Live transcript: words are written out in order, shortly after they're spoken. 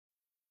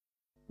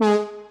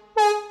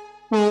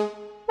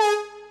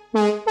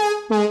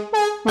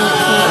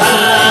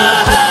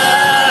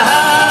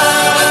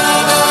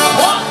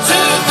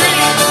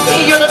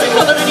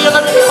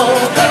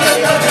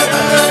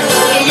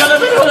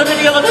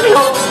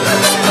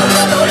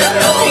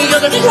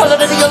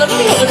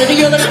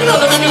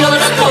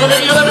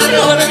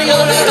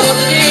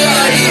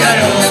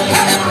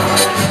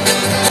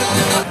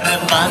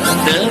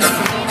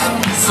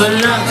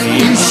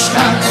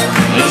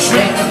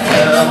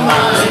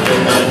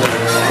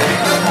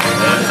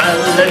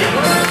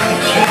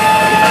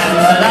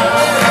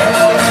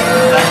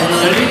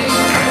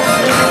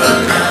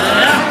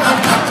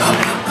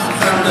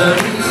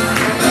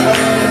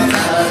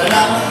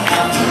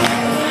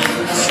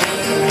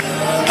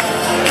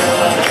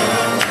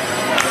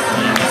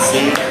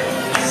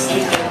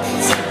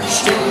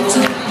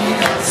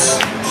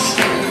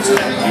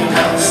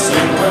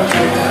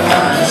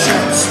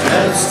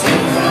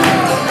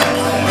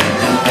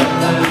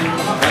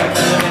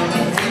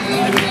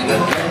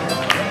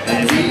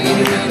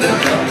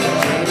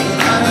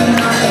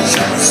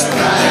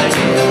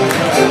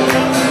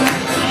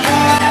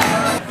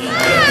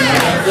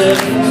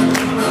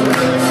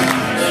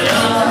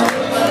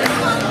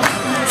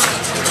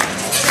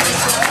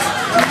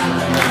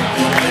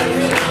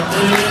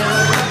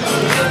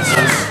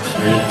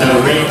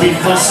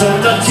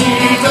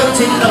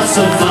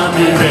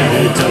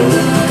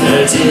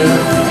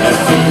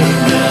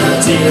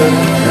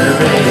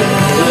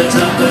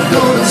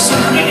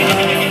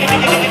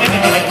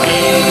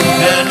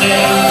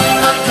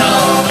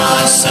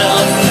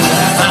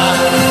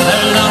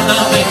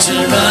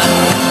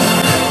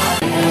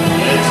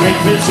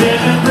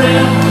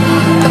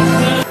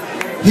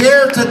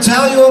Here to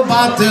tell you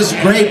about this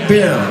great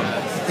beer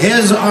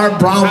is our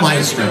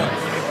Braumeister.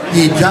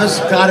 He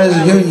just got his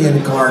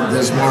union card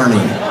this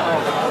morning.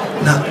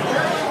 Now,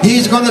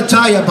 he's going to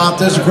tell you about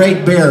this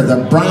great beer,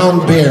 the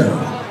Braunbier.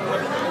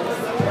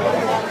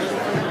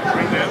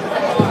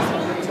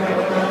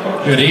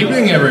 Good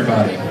evening,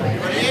 everybody.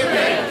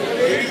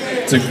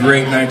 It's a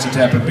great night to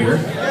tap a beer.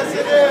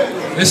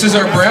 This is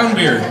our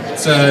Braunbier.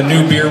 It's a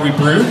new beer we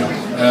brewed.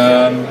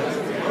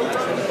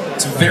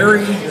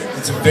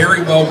 It's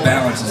very well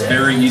balanced. It's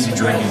very easy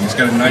drinking. It's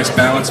got a nice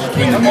balance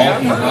between the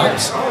malt and the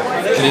hops.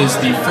 It is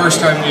the first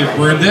time we've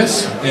brewed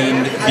this,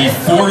 and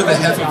before the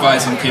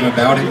Hefeweizen came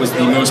about, it was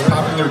the most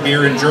popular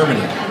beer in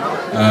Germany.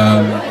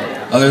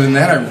 Other than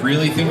that, I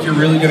really think you're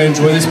really going to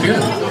enjoy this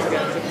beer.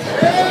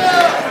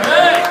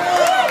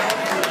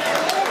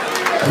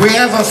 We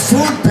have a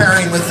food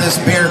pairing with this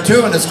beer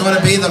too, and it's going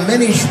to be the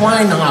mini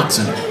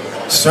Schweinhaxen,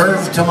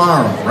 served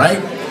tomorrow, right?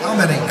 How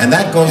many? And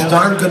that goes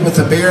darn good with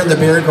the beer, and the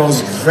beer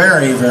goes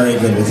very, very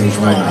good with the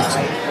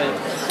Schweinhaxen.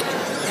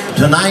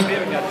 Tonight,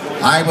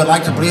 I would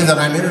like to believe that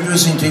I'm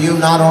introducing to you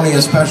not only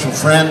a special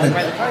friend,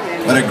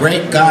 but a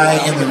great guy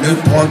in the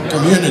Newport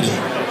community.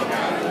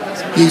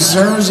 He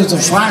serves as a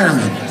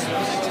fireman.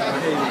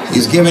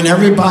 He's giving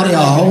everybody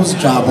a hose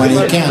job when he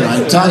can.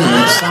 I tell you,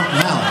 it's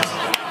something else.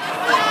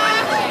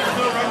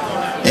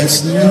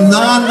 It's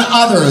none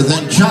other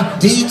than Chuck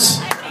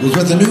Dietz, who's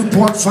with the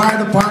Newport Fire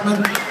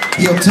Department.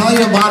 He'll tell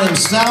you about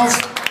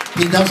himself.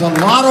 He does a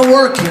lot of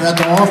work here at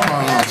the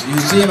Hofbrauhaus. You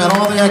see him at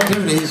all the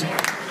activities.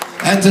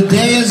 And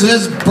today is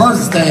his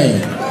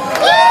birthday. And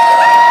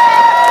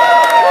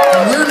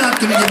we're not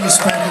going to give you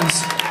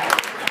spankings.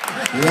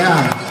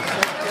 Yeah.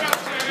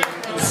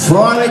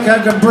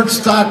 Fröhlicher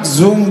Geburtstag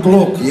zum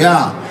Glück.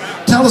 Yeah.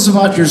 Tell us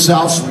about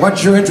yourself,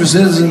 what your interest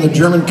is in the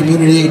German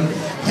community,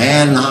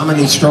 and how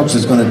many strokes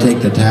it's going to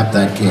take to tap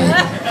that keg.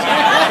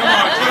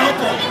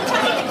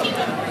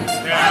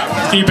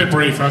 Keep it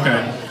brief,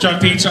 okay. Chuck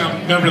Dietz,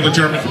 I'm a member of the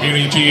German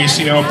Community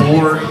GACL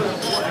Board,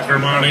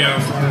 Germania,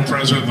 former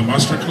president of the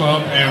Muster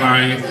Club, and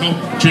I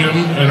help Jim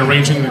in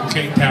arranging the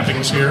cake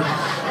tappings here.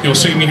 You'll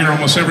see me here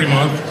almost every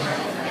month,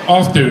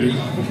 off duty.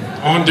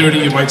 On duty,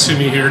 you might see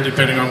me here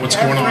depending on what's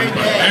going on,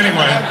 but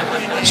anyway,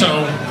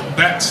 so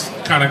that's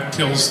kind of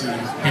kills the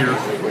beer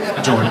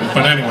enjoyment.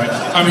 But anyway,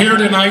 I'm here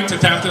tonight to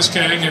tap this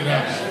keg and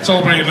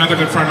celebrate another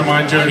good friend of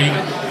mine, Jody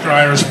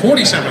Dreyer's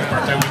 47th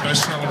birthday. We both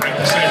celebrate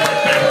the same birthday.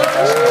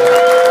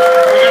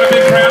 We got a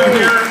big crowd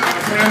here,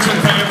 friends and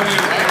family,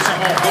 there's a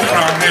whole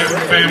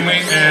Hofbrau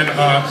family, and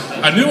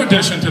a new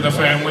addition to the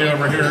family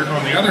over here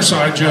on the other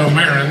side, Joe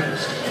Marin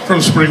from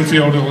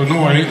Springfield,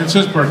 Illinois. It's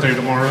his birthday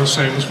tomorrow,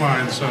 same as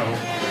mine, so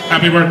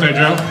happy birthday,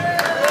 Joe.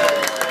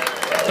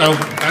 So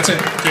that's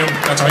it, Jim,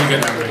 that's all you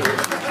get out of me.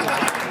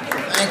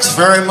 Thanks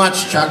very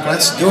much, Chuck.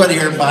 Let's do it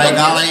here, by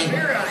golly.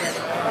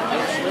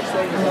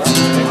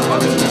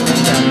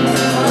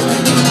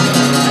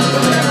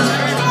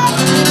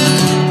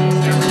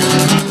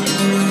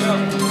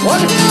 What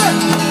is that?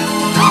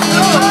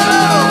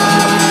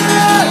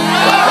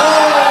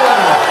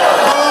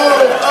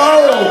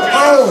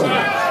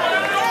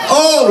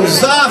 Oh,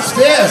 Saft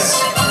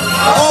ist!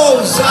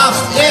 Oh,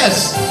 Saft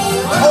ist!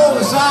 Oh,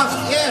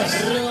 Saft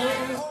ist!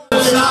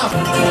 Oh, Saft!